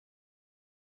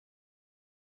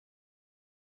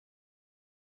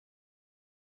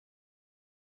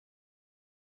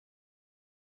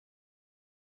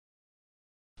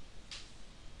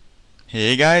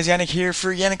Hey guys, Yannick here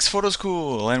for Yannick's Photo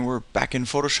School, and we're back in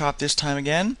Photoshop this time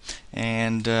again.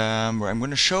 And I'm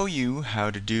going to show you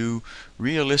how to do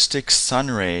realistic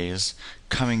sun rays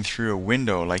coming through a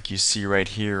window, like you see right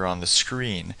here on the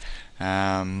screen.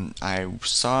 I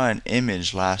saw an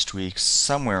image last week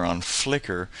somewhere on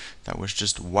Flickr that was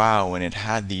just wow, and it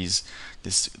had this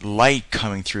light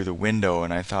coming through the window,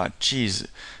 and I thought, geez,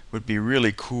 would be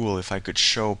really cool if I could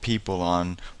show people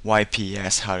on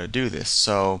YPS how to do this.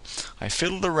 So I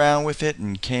fiddled around with it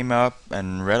and came up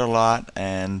and read a lot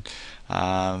and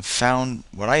found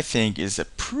what I think is a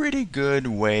pretty good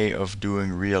way of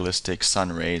doing realistic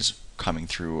sun rays coming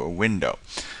through a window.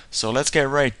 So let's get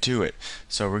right to it.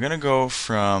 So we're going to go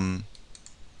from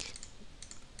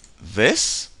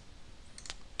this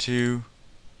to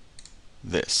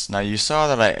this. Now you saw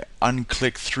that I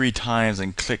unclicked 3 times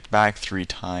and clicked back 3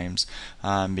 times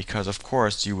because of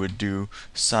course you would do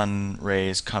sun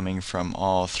rays coming from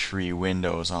all 3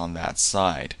 windows on that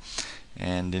side.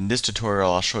 And in this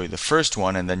tutorial I'll show you the first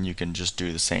one, and then you can just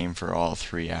do the same for all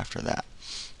 3 after that.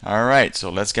 Alright, so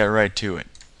let's get right to it.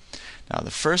 Now the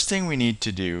first thing we need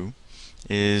to do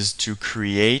is to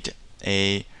create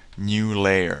a new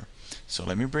layer. So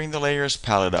let me bring the layers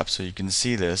palette up so you can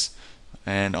see this.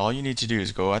 And all you need to do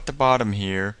is go at the bottom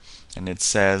here, and it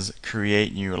says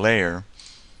create new layer.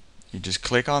 You just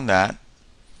click on that,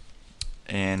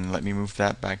 and let me move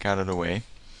that back out of the way,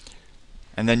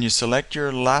 and then you select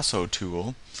your lasso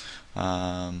tool,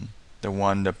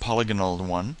 the polygonal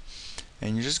one,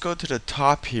 and you just go to the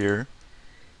top here,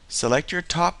 select your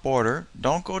top border.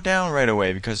 Don't go down right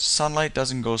away because sunlight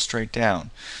doesn't go straight down.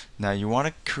 Now you want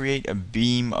to create a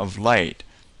beam of light.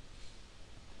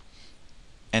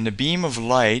 And the beam of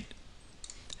light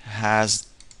has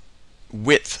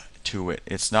width to it.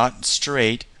 It's not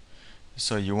straight,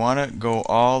 so you want to go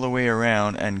all the way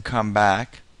around and come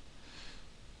back,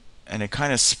 and it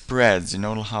kind of spreads. You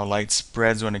know how light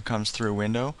spreads when it comes through a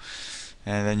window?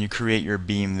 And then you create your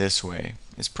beam this way.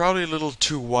 It's probably a little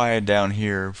too wide down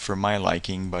here for my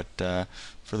liking, but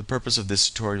for the purpose of this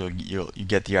tutorial, you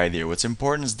get the idea. What's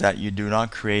important is that you do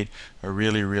not create a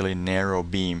really narrow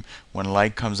beam. When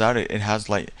light comes out, it has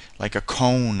like a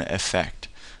cone effect.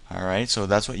 Alright, so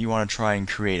that's what you want to try and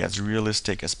create, as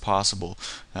realistic as possible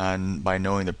by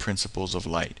knowing the principles of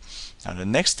light. Now the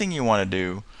next thing you want to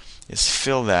do is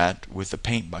fill that with a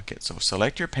paint bucket. So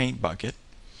select your paint bucket,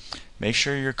 make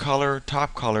sure your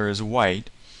top color is white,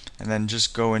 and then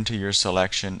just go into your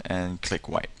selection and click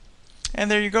white.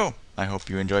 And there you go. I hope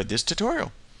you enjoyed this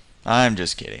tutorial. I'm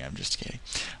just kidding.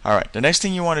 Alright, the next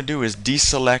thing you want to do is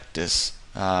deselect this,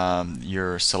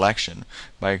 your selection,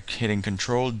 by hitting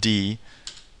Control D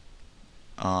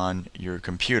on your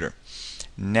computer.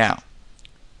 Now,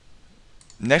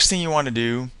 next thing you want to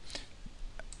do,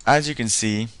 as you can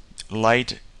see,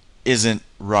 light isn't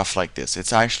rough like this.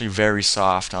 It's actually very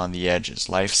soft on the edges.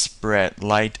 Light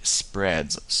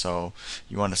spreads, so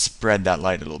you want to spread that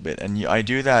light a little bit. And I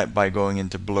do that by going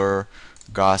into blur,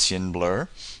 Gaussian blur,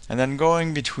 and then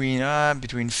going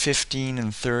between 15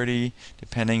 and 30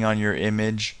 depending on your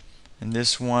image. And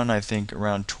this one, I think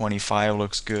around 25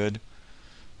 looks good.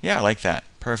 Yeah, I like that.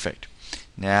 Perfect.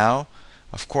 Now,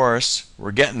 of course,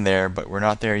 we're getting there, but we're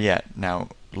not there yet. Now,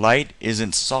 light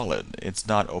isn't solid. It's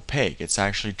not opaque. It's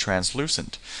actually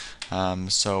translucent.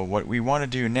 So what we want to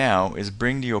do now is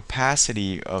bring the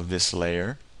opacity of this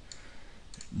layer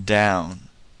down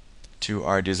to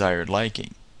our desired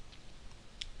liking.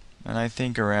 And I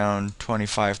think around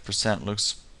 25%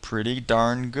 looks pretty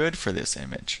darn good for this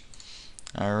image.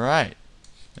 Alright,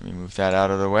 let me move that out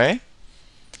of the way.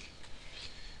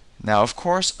 Now, of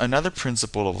course, another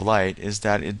principle of light is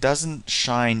that it doesn't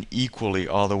shine equally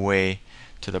all the way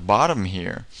to the bottom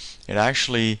here. It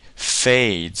actually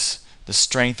fades. The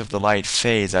strength of the light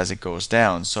fades as it goes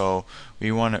down. So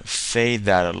we want to fade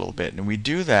that a little bit. And we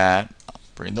do that,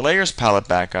 bring the layers palette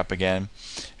back up again.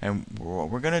 And what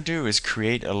we're going to do is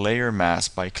create a layer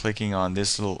mask by clicking on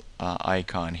this little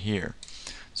icon here.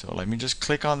 So let me just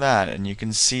click on that, and you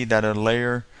can see that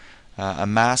a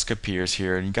mask appears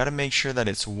here, and you got to make sure that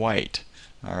it's white.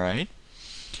 Alright?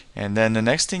 And then the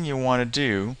next thing you want to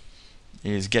do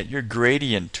is get your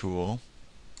gradient tool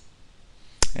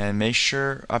and make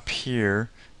sure up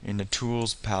here in the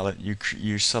tools palette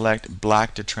you select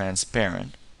black to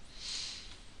transparent,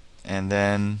 and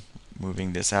then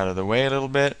moving this out of the way a little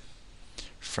bit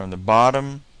from the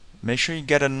bottom, make sure you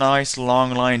get a nice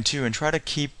long line too, and try to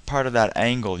keep part of that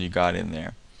angle you got in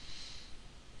there.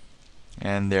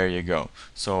 And there you go.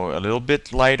 So a little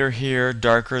bit lighter here,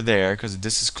 darker there, because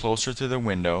this is closer to the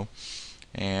window,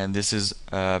 and this is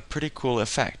a pretty cool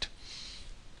effect.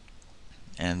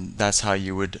 And that's how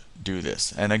you would do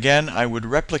this. And again, I would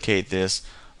replicate this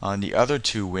on the other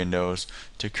two windows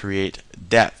to create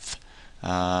depth.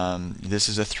 This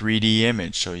is a 3D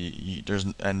image, so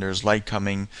there's light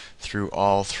coming through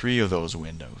all three of those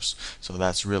windows. So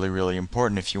that's really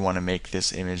important if you want to make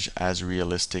this image as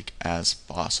realistic as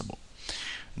possible.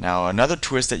 Now, another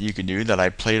twist that you can do that I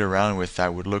played around with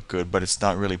that would look good, but it's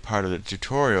not really part of the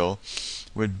tutorial,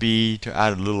 would be to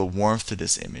add a little warmth to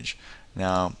this image.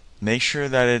 Now, make sure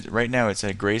that right now it's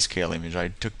a grayscale image. I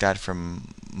took that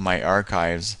from my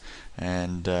archives,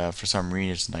 and for some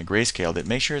reason I grayscaled it.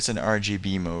 Make sure it's in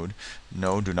RGB mode.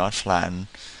 No, do not flatten.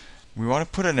 We want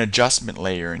to put an adjustment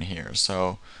layer in here.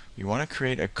 So we want to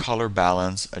create a color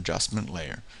balance adjustment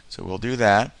layer. So we'll do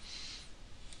that.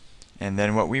 And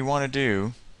then what we want to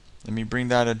do, let me bring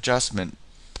that adjustment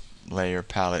layer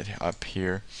palette up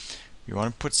here. We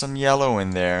want to put some yellow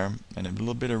in there and a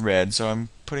little bit of red. So I'm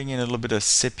putting in a little bit of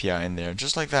sepia in there,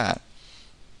 just like that.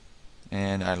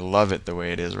 And I love it the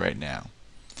way it is right now.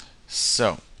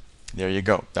 So there you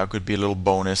go. That could be a little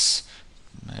bonus.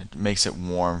 It makes it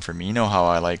warm for me. You know how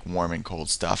I like warm and cold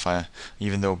stuff,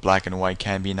 even though black and white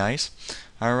can be nice.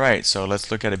 Alright, so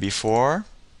let's look at it before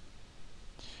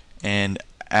and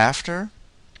after,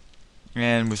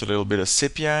 and with a little bit of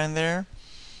sepia in there.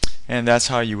 And that's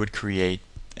how you would create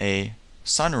a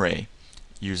sun ray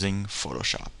using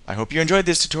Photoshop. I hope you enjoyed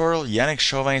this tutorial. Yannick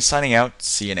Chauvin signing out.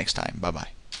 See you next time. Bye bye.